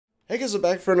Hey guys, I'm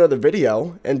back for another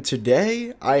video, and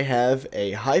today I have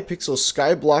a Hypixel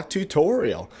SkyBlock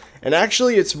tutorial. And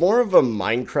actually, it's more of a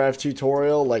Minecraft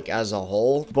tutorial, like as a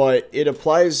whole, but it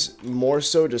applies more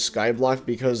so to SkyBlock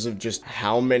because of just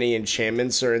how many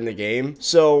enchantments are in the game.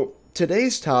 So,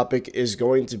 today's topic is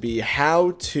going to be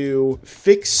how to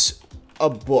fix a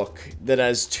book that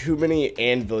has too many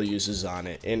anvil uses on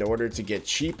it in order to get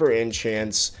cheaper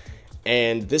enchants.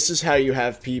 And this is how you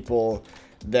have people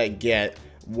that get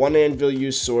one anvil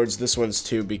use swords, this one's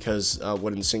two because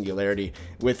wooden singularity,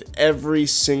 with every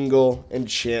single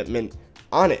enchantment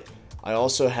on it. I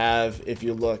also have, if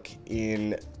you look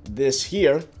in this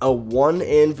here, a one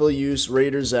anvil use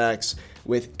raider's axe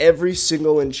with every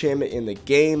single enchantment in the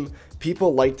game.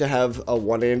 People like to have a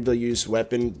one anvil use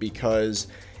weapon because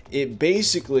it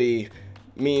basically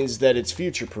means that it's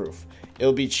future proof.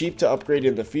 It'll be cheap to upgrade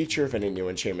in the future if any new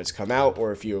enchantments come out,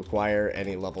 or if you acquire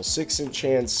any level 6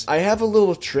 enchants. I have a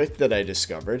little trick that I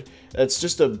discovered that's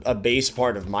just a base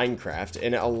part of Minecraft,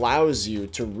 and it allows you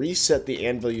to reset the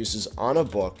anvil uses on a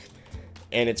book,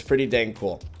 and it's pretty dang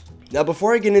cool. Now,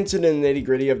 before I get into the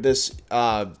nitty-gritty of this,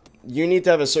 you need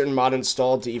to have a certain mod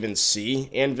installed to even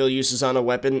see anvil uses on a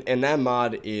weapon, and that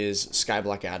mod is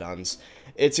SkyBlock add-ons.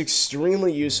 It's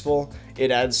extremely useful.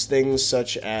 It adds things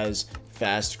such as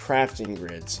fast crafting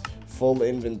grids, full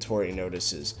inventory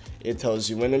notices. It tells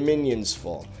you when a minion's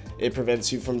full. It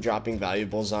prevents you from dropping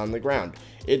valuables on the ground.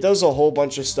 It does a whole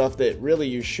bunch of stuff that really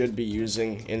you should be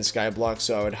using in SkyBlock,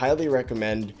 so I would highly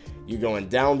recommend you go and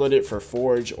download it for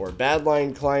Forge or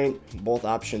Badline client. Both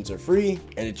options are free,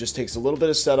 and it just takes a little bit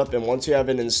of setup, and once you have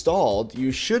it installed,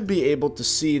 you should be able to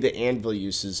see the anvil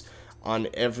uses on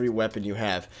every weapon you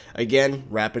have. Again,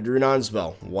 Rapid Rune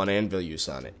Spell, one anvil use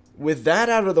on it. With that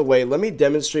out of the way, let me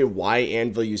demonstrate why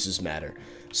anvil uses matter.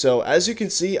 So, as you can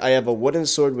see, I have a wooden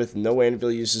sword with no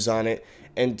anvil uses on it,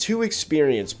 and two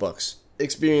experience books.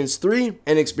 Experience 3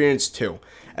 and Experience 2.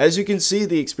 As you can see,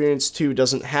 the Experience 2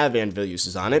 doesn't have anvil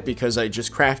uses on it because I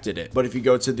just crafted it. But if you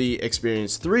go to the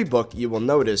Experience 3 book, you will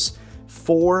notice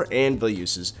 4 anvil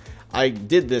uses. I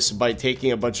did this by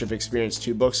taking a bunch of Experience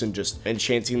 2 books and just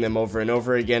enchanting them over and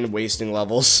over again, wasting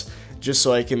levels, just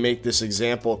so I can make this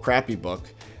example crappy book.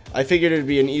 I figured it would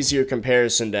be an easier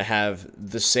comparison to have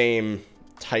the same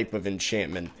type of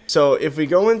enchantment. So if we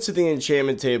go into the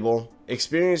enchantment table,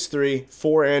 Experience 3,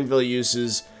 4 anvil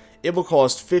uses, it will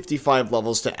cost 55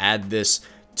 levels to add this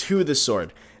to the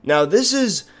sword. Now this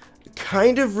is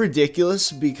kind of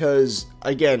ridiculous because,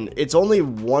 again, it's only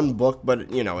one book,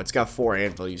 but you know, it's got 4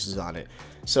 anvil uses on it.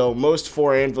 So most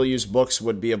 4 anvil use books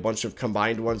would be a bunch of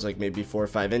combined ones, like maybe 4 or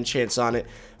 5 enchants on it.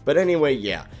 But anyway,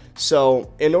 yeah.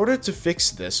 So in order to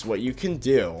fix this, what you can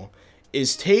do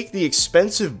is take the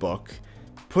expensive book,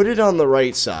 put it on the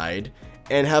right side,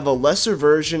 and have a lesser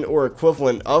version or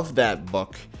equivalent of that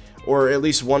book, or at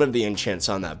least one of the enchants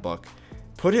on that book.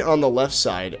 Put it on the left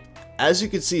side. As you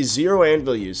can see, 0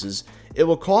 anvil uses. It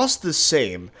will cost the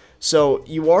same. So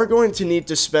you are going to need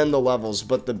to spend the levels,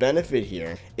 but the benefit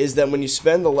here is that when you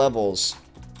spend the levels,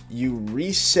 you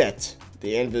reset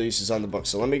the anvil uses on the book.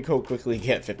 So let me go quickly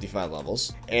get 55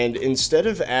 levels. And instead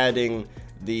of adding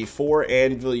the 4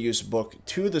 anvil use book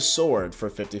to the sword for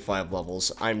 55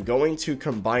 levels, I'm going to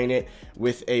combine it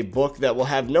with a book that will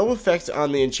have no effect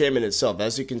on the enchantment itself.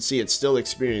 As you can see, it's still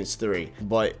Experience 3.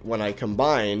 But when I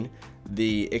combine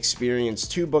the Experience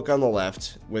 2 book on the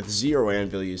left with 0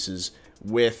 anvil uses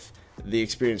with the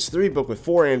Experience 3 book with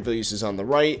 4 anvil uses on the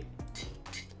right,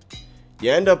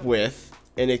 you end up with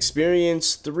an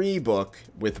Experience 3 book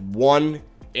with 1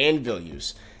 anvil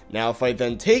use. Now if I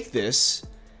then take this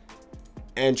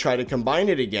and try to combine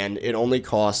it again, it only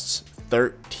costs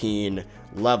 13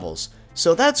 levels.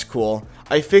 So that's cool.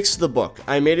 I fixed the book.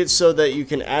 I made it so that you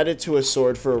can add it to a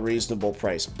sword for a reasonable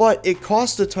price, but it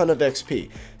costs a ton of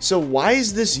XP. So why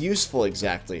is this useful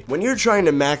exactly? When you're trying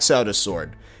to max out a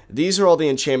sword, these are all the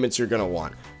enchantments you're going to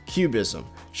want. Cubism,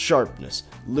 Sharpness,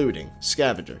 Looting,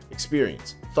 Scavenger,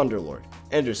 Experience, Thunderlord,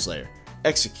 Enderslayer,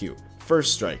 Execute,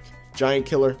 First Strike, Giant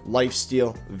Killer,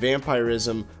 Lifesteal,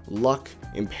 Vampirism, Luck,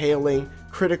 Impaling,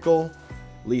 Critical,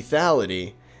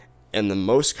 Lethality, and the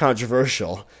most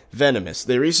controversial, Venomous.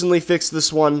 They recently fixed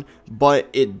this one, but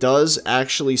it does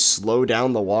actually slow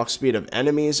down the walk speed of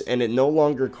enemies, and it no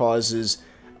longer causes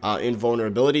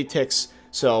invulnerability ticks,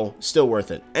 so still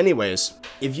worth it. Anyways,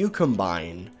 if you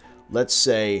combine, let's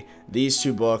say, these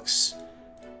 2 books,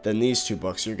 then these 2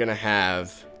 books, you're going to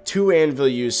have 2 anvil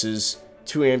uses,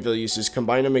 2 anvil uses,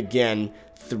 combine them again,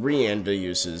 3 anvil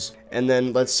uses, and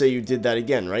then let's say you did that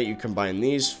again, right? You combine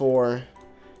these 4,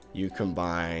 you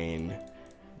combine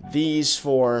these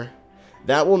 4,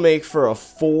 that will make for a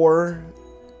 4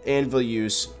 anvil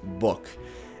use book.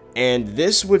 And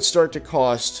this would start to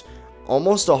cost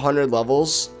almost 100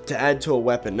 levels to add to a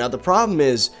weapon. Now the problem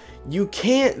is, you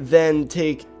can't then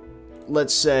take,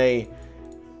 let's say,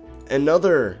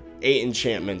 another 8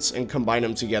 enchantments and combine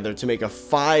them together to make a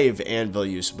 5 anvil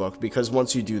use book, because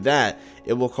once you do that,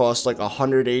 it will cost like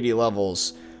 180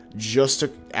 levels just to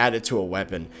add it to a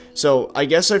weapon. So I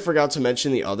guess I forgot to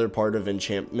mention the other part of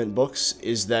enchantment books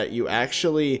is that you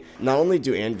actually not only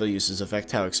do anvil uses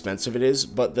affect how expensive it is,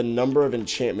 but the number of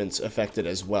enchantments affect it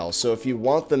as well. So if you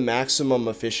want the maximum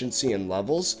efficiency in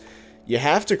levels, you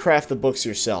have to craft the books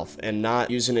yourself and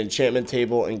not use an enchantment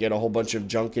table and get a whole bunch of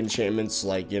junk enchantments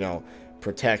like, you know,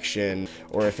 protection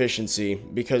or efficiency,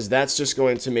 because that's just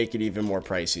going to make it even more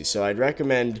pricey. So I'd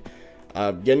recommend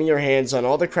getting your hands on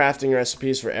all the crafting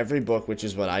recipes for every book, which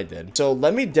is what I did. So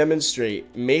let me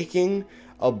demonstrate making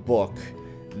a book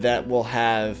that will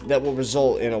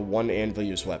result in a 1 anvil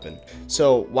use weapon.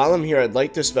 So while I'm here, I'd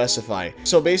like to specify.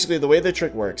 So basically the way the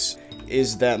trick works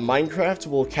is that Minecraft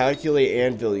will calculate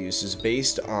anvil uses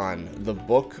based on the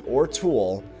book or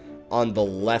tool on the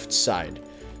left side.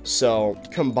 So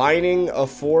combining a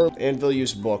 4 anvil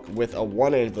use book with a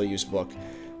 1 anvil use book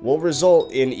will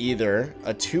result in either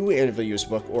a 2 anvil use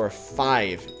book or a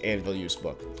 5 anvil use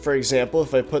book. For example,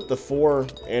 if I put the 4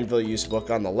 anvil use book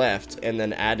on the left and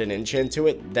then add an enchant to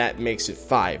it, that makes it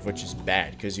 5, which is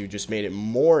bad because you just made it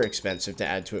more expensive to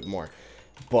add to it more.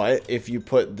 But if you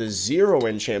put the 0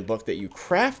 enchant book that you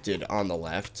crafted on the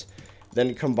left,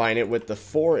 then combine it with the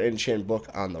 4 enchant book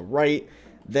on the right,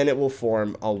 then it will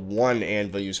form a 1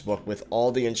 anvil use book with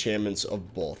all the enchantments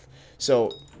of both.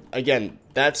 So again,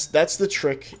 that's the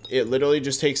trick. It literally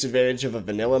just takes advantage of a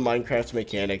vanilla Minecraft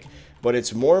mechanic, but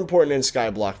it's more important in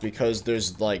SkyBlock because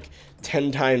there's like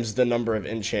 10 times the number of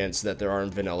enchants that there are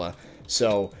in vanilla.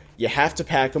 So you have to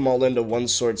pack them all into one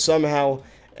sword somehow,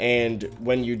 and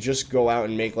when you just go out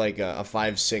and make like a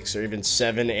 5, 6, or even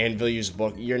 7 anvil use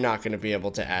book, you're not going to be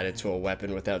able to add it to a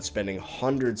weapon without spending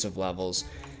hundreds of levels.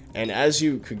 And as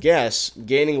you could guess,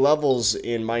 gaining levels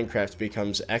in Minecraft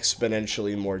becomes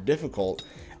exponentially more difficult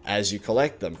as you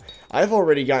collect them. I've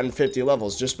already gotten 50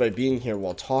 levels just by being here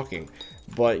while talking,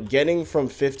 but getting from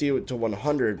 50 to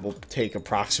 100 will take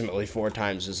approximately 4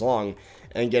 times as long,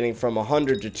 and getting from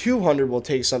 100 to 200 will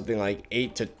take something like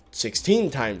 8 to 16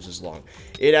 times as long.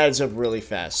 It adds up really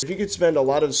fast. If you could spend a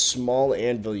lot of small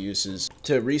anvil uses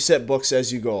to reset books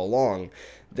as you go along,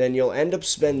 then you'll end up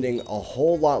spending a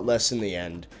whole lot less in the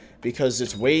end, because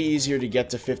it's way easier to get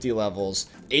to 50 levels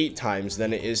 8 times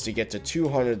than it is to get to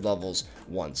 200 levels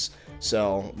once.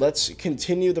 So let's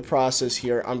continue the process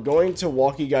here. I'm going to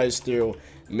walk you guys through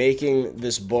making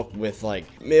this book with, like,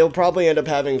 it'll probably end up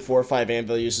having 4 or 5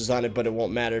 anvil uses on it, but it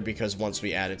won't matter because once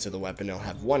we add it to the weapon, it'll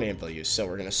have 1 anvil use. So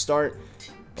we're going to start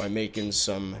by making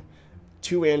some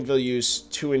 2 anvil use,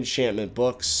 2 enchantment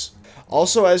books.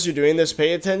 Also, as you're doing this,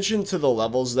 pay attention to the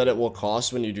levels that it will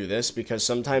cost when you do this, because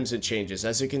sometimes it changes.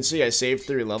 As you can see, I saved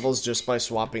 3 levels just by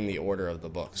swapping the order of the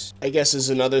books. I guess as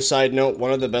another side note,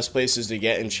 one of the best places to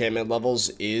get enchantment levels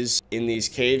is in these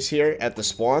caves here at the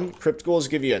spawn. Crypt ghouls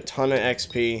give you a ton of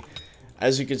XP.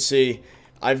 As you can see,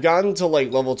 I've gotten to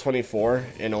like level 24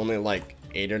 in only like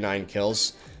 8 or 9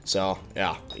 kills. So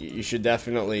yeah, you should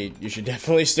definitely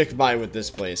stick by with this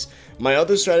place. My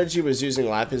other strategy was using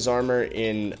lapis armor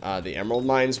in the emerald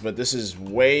mines, but this is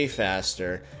way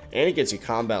faster and it gets you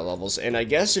combat levels. And I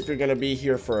guess if you're gonna be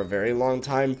here for a very long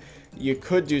time, you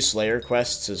could do slayer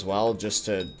quests as well, just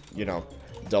to, you know,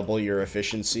 double your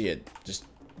efficiency at just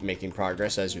making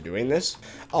progress as you're doing this.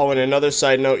 Oh, and another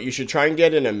side note, you should try and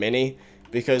get in a mini,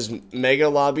 because mega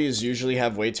lobbies usually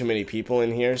have way too many people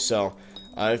in here. So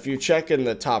if you check in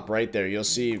the top right there, you'll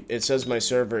see it says my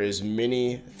server is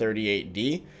mini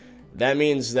 38D. That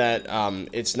means that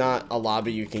it's not a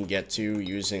lobby you can get to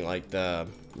using like the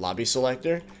lobby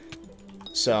selector.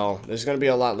 So there's going to be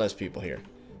a lot less people here.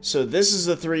 So this is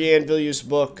the 3 anvil use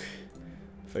book.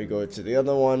 If I go to the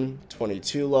other one,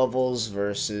 22 levels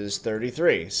versus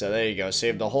 33. So there you go,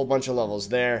 saved a whole bunch of levels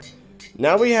there.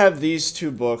 Now we have these 2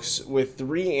 books with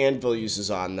 3 anvil uses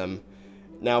on them.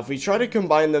 Now, if we try to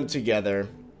combine them together,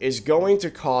 it's going to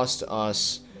cost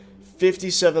us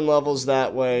 57 levels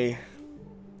that way,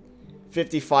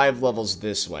 55 levels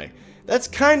this way. That's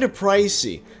kind of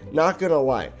pricey, not gonna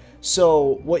lie.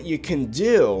 So, what you can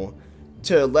do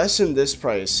to lessen this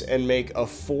price and make a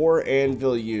 4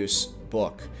 anvil use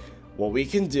book, what we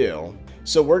can do,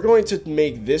 so we're going to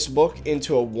make this book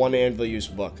into a 1 anvil use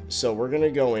book. So we're gonna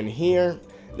go in here.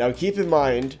 Now keep in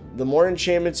mind, the more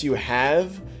enchantments you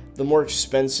have, the more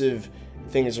expensive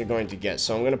things are going to get.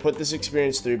 So I'm going to put this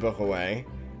experience 3 book away,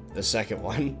 the second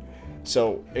one.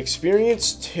 So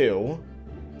experience 2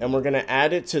 and we're going to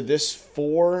add it to this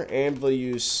 4 anvil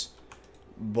use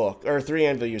book, or 3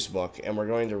 anvil use book, and we're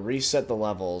going to reset the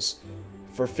levels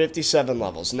for 57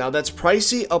 levels. Now that's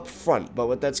pricey up front, but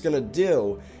what that's going to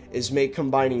do is make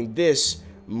combining this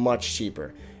much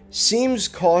cheaper. Seems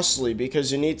costly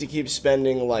because you need to keep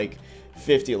spending like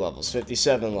 50 levels,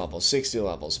 57 levels, 60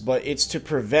 levels, but it's to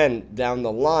prevent down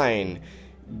the line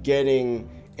getting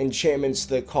enchantments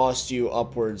that cost you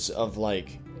upwards of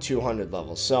like 200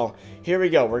 levels. So here we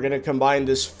go. We're going to combine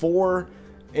this 4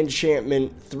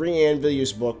 enchantment, 3 anvil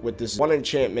use book with this 1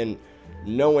 enchantment,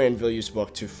 no anvil use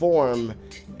book to form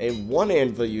a 1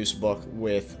 anvil use book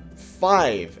with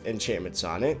 5 enchantments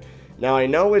on it. Now I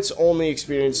know it's only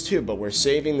experience 2, but we're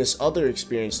saving this other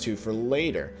experience 2 for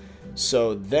later.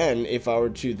 So then if I were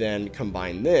to then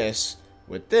combine this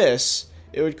with this,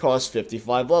 it would cost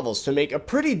 55 levels to make a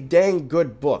pretty dang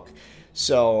good book.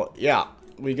 So yeah,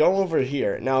 we go over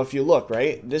here. Now if you look,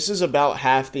 right, this is about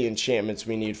half the enchantments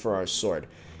we need for our sword.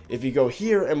 If you go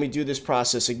here and we do this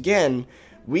process again,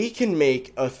 we can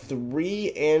make a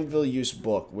 3 anvil use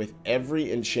book with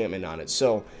every enchantment on it.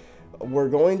 So we're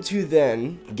going to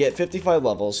then get 55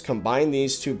 levels, combine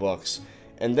these 2 books,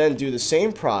 and then do the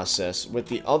same process with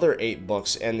the other 8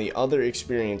 books and the other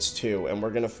experience 2, and we're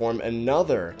going to form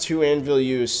another 2 anvil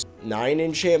use 9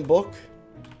 enchant book,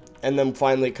 and then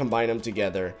finally combine them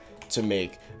together to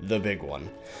make the big one.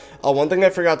 One thing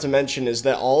I forgot to mention is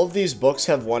that all of these books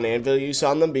have 1 anvil use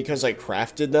on them because I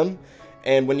crafted them,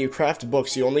 and when you craft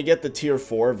books you only get the tier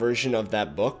 4 version of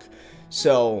that book,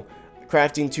 so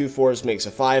crafting 2 4s makes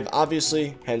a 5,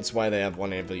 obviously, hence why they have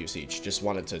 1 anvil use each. Just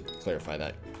wanted to clarify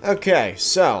that. Okay,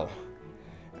 so,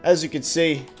 as you can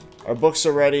see, our books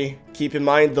are ready. Keep in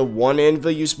mind the 1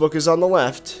 anvil use book is on the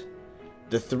left,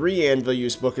 the 3 anvil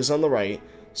use book is on the right,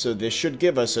 so this should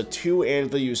give us a 2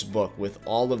 anvil use book with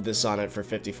all of this on it for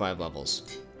 55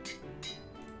 levels.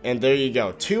 And there you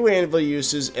go, 2 anvil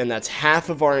uses, and that's half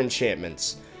of our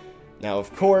enchantments. Now,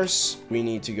 of course, we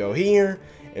need to go here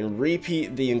and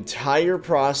repeat the entire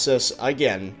process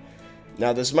again.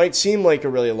 Now this might seem like a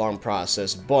really long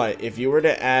process, but if you were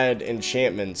to add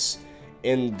enchantments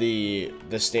in the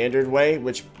standard way,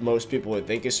 which most people would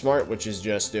think is smart, which is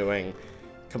just doing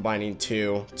combining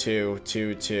 2, 2,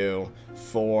 2, 2,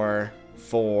 4,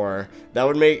 4, that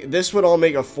would make, this would all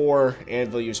make a 4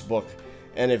 anvil use book,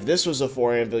 and if this was a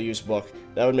 4 anvil use book,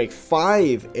 that would make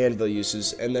 5 anvil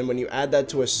uses, and then when you add that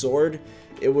to a sword,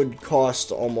 it would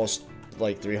cost almost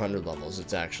like 300 levels.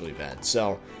 It's actually bad.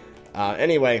 So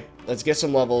anyway, let's get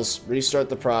some levels, restart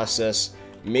the process,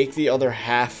 make the other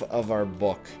half of our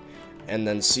book, and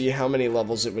then see how many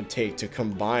levels it would take to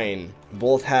combine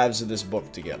both halves of this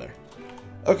book together.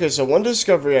 Okay, so one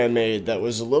discovery I made that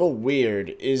was a little weird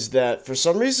is that for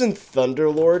some reason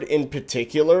Thunderlord in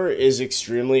particular is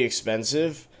extremely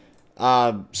expensive.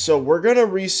 So we're gonna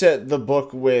reset the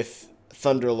book with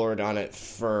Thunderlord on it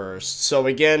first. So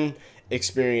again,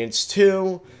 experience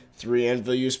 2, 3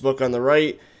 anvil use book on the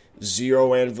right,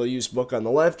 0 anvil use book on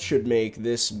the left should make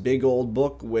this big old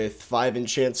book with 5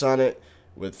 enchants on it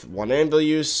with 1 anvil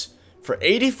use for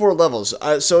 84 levels.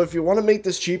 So if you want to make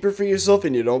this cheaper for yourself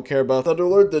and you don't care about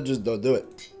Thunderlord, then just don't do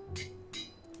it.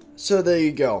 So there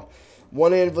you go.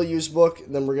 1 anvil use book,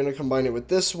 then we're going to combine it with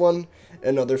this one,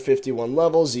 another 51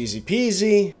 levels, easy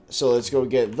peasy. So let's go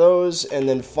get those, and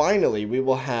then finally we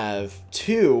will have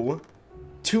 2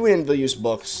 anvil use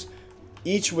books,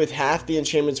 each with half the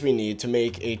enchantments we need to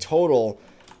make a total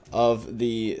of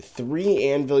the 3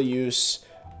 anvil use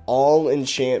all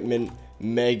enchantment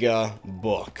mega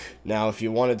book. Now if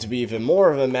you want it to be even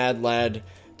more of a mad lad,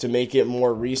 to make it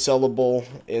more resellable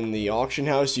in the auction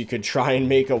house, you could try and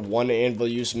make a 1 anvil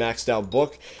use maxed out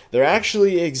book. There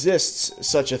actually exists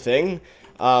such a thing.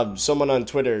 Someone on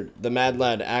Twitter, the Mad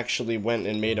Lad, actually went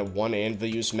and made a 1 anvil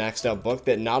use maxed out book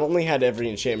that not only had every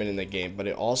enchantment in the game, but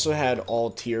it also had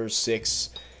all tier 6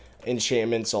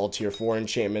 enchantments, all tier 4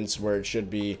 enchantments, where it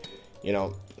should be, you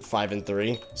know, 5 and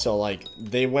 3. So like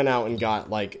they went out and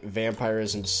got like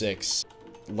Vampirism 6,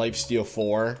 Lifesteal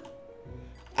 4.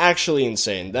 Actually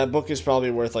insane. That book is probably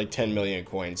worth like 10 million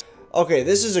coins. Okay,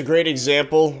 this is a great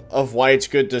example of why it's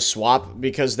good to swap,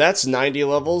 because that's 90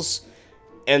 levels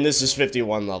and this is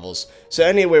 51 levels. So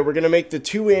anyway, we're going to make the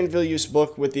 2 anvil use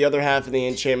book with the other half of the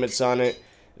enchantments on it.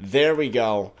 There we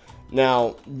go.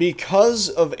 Now, because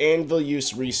of anvil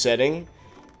use resetting,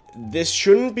 this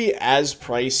shouldn't be as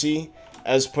pricey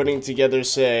as putting together,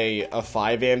 say, a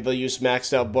 5 anvil use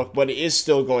maxed out book, but it is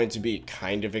still going to be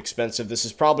kind of expensive. This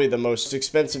is probably the most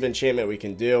expensive enchantment we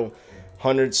can do.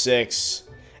 106,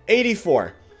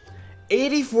 84.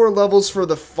 84 levels for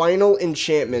the final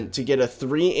enchantment to get a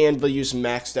 3 anvil use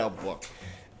maxed out book.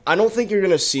 I don't think you're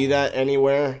going to see that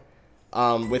anywhere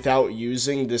without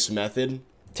using this method.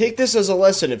 Take this as a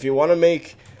lesson. If you want to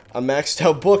make a maxed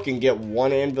out book and get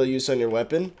 1 anvil use on your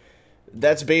weapon,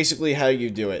 that's basically how you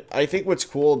do it. I think what's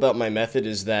cool about my method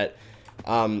is that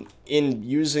in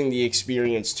using the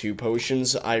experience 2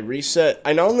 potions, I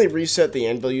not only reset the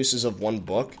anvil uses of 1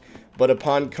 book, but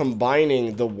upon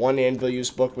combining the 1 anvil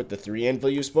use book with the 3 anvil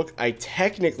use book, I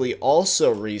technically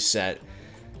also reset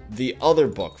the other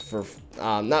book for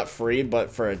not free, but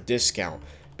for a discount,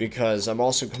 because I'm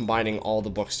also combining all the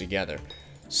books together.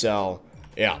 So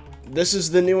yeah, this is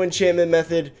the new enchantment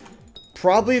method.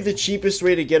 Probably the cheapest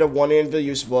way to get a 1 anvil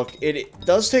use book. It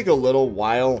does take a little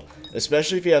while,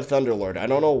 especially if you have Thunderlord. I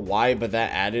don't know why, but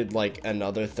that added like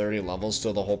another 30 levels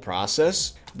to the whole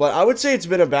process. But I would say it's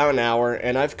been about an hour,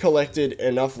 and I've collected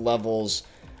enough levels.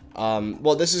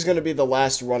 Well, this is going to be the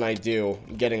last run I do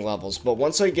getting levels. But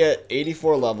once I get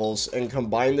 84 levels and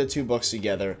combine the 2 books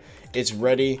together, it's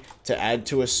ready to add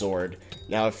to a sword.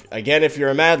 Now, if you're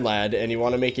a mad lad and you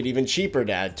want to make it even cheaper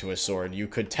to add to a sword, you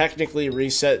could technically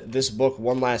reset this book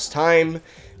one last time,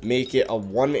 make it a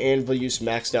 1 anvil use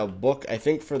maxed out book. I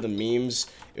think for the memes,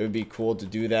 it would be cool to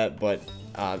do that, but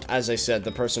as I said,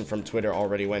 the person from Twitter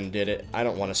already went and did it. I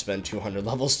don't want to spend 200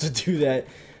 levels to do that.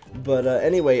 But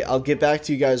anyway, I'll get back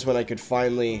to you guys when I could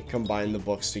finally combine the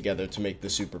books together to make the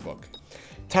super book.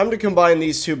 Time to combine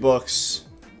these 2 books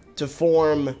to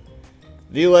form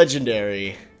the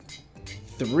legendary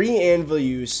 3 anvil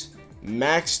use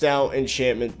maxed out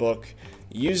enchantment book.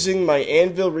 Using my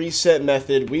anvil reset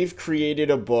method, we've created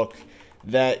a book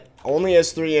that only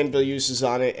has 3 anvil uses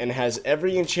on it and has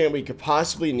every enchant we could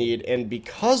possibly need, and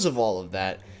because of all of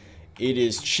that, it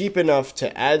is cheap enough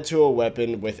to add to a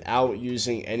weapon without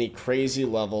using any crazy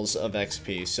levels of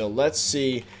XP. So let's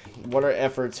see what our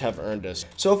efforts have earned us.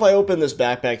 So if I open this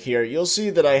backpack here, you'll see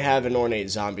that I have an ornate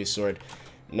zombie sword.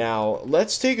 Now,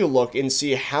 let's take a look and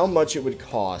see how much it would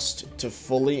cost to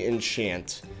fully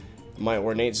enchant my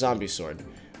ornate zombie sword.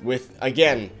 With,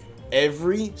 again,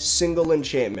 every single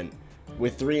enchantment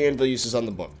with 3 anvil uses on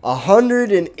the book.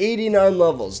 189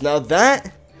 levels. Now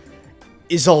that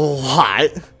is a lot.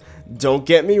 Don't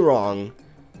get me wrong,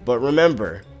 but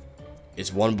remember,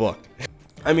 it's 1 book.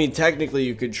 I mean, technically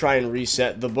you could try and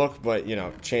reset the book, but, you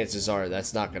know, chances are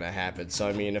that's not going to happen. So,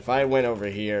 I mean, if I went over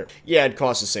here, yeah, it'd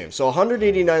cost the same. So,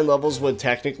 189 levels would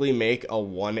technically make a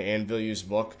 1 anvil use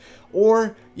book,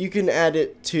 or you can add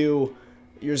it to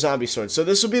your zombie sword. So,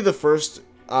 this will be the first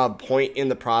point in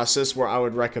the process where I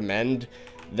would recommend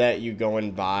that you go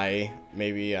and buy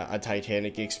maybe a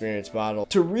Titanic experience bottle.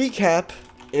 To recap,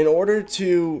 in order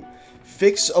to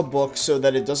fix a book so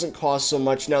that it doesn't cost so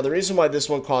much. Now, the reason why this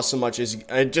one costs so much is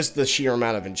just the sheer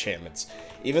amount of enchantments.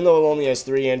 Even though it only has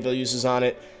 3 anvil uses on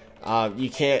it, you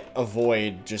can't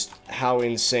avoid just how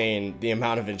insane the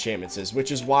amount of enchantments is,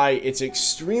 which is why it's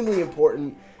extremely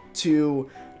important to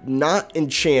not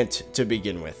enchant to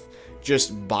begin with.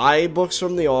 Just buy books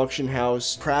from the auction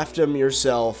house, craft them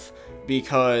yourself,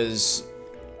 because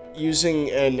using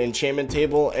an enchantment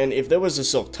table, and if there was a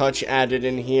silk touch added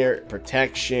in here,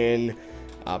 protection,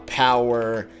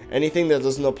 power, anything that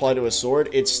doesn't apply to a sword,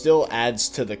 it still adds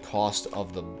to the cost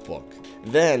of the book.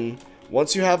 Then,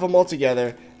 once you have them all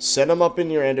together, set them up in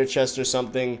your ender chest or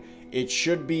something. It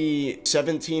should be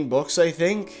 17 books, I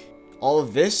think. All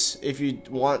of this, if you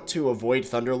want to avoid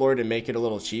Thunderlord and make it a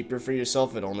little cheaper for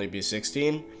yourself, it'd only be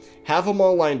 16. Have them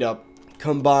all lined up,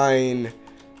 combine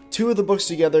 2 of the books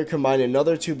together, combine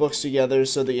another 2 books together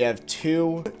so that you have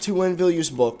two anvil use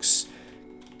books,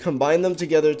 combine them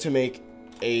together to make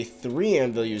a 3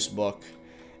 anvil use book,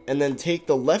 and then take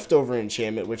the leftover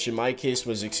enchantment, which in my case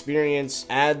was experience,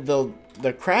 add the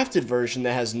crafted version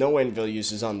that has no anvil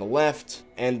uses on the left,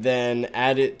 and then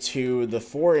add it to the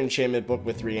 4 enchantment book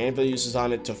with 3 anvil uses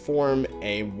on it to form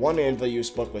a 1 anvil use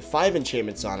book with 5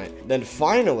 enchantments on it. Then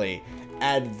finally,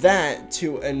 add that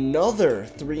to another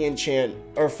 4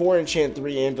 enchant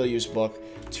 3 anvil use book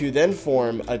to then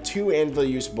form a 2 anvil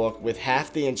use book with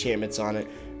half the enchantments on it.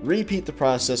 Repeat the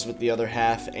process with the other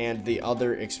half and the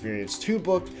other experience 2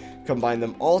 book. Combine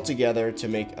them all together to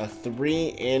make a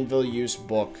 3 anvil use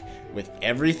book with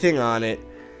everything on it.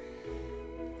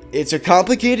 It's a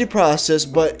complicated process,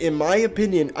 but in my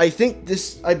opinion, I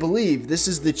believe this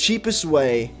is the cheapest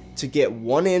way to get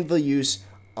 1 anvil use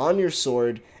on your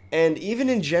sword. And even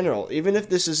in general, even if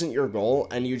this isn't your goal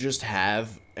and you just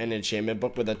have an enchantment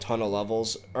book with a ton of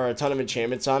levels or a ton of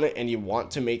enchantments on it and you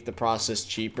want to make the process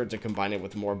cheaper to combine it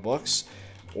with more books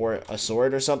or a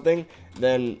sword or something,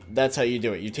 then that's how you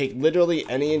do it. You take literally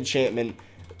any enchantment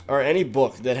or any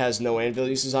book that has no anvil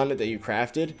uses on it that you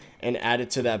crafted and add it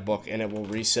to that book, and it will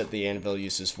reset the anvil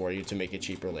uses for you to make it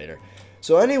cheaper later.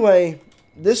 So anyway,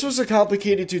 this was a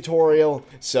complicated tutorial,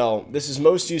 so this is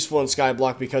most useful in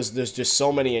SkyBlock because there's just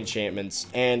so many enchantments.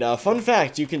 And fun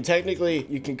fact, you can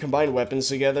combine weapons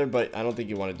together, but I don't think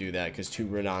you want to do that because 2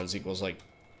 Renons equals like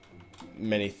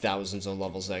many thousands of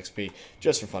levels of XP,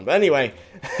 just for fun. But anyway,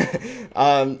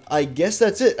 I guess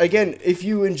that's it. Again, if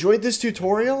you enjoyed this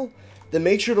tutorial, then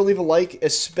make sure to leave a like,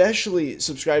 especially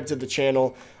subscribe to the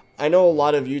channel. I know a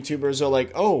lot of YouTubers are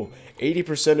like, oh,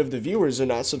 80% of the viewers are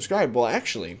not subscribed. Well,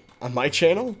 actually, on my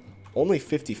channel, only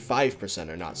 55%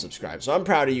 are not subscribed. So I'm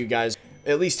proud of you guys.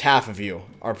 At least half of you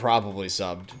are probably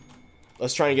subbed.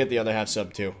 Let's try and get the other half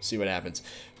subbed too. See what happens.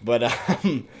 But,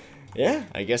 yeah,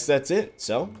 I guess that's it.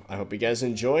 So, I hope you guys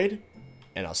enjoyed,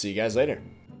 and I'll see you guys later.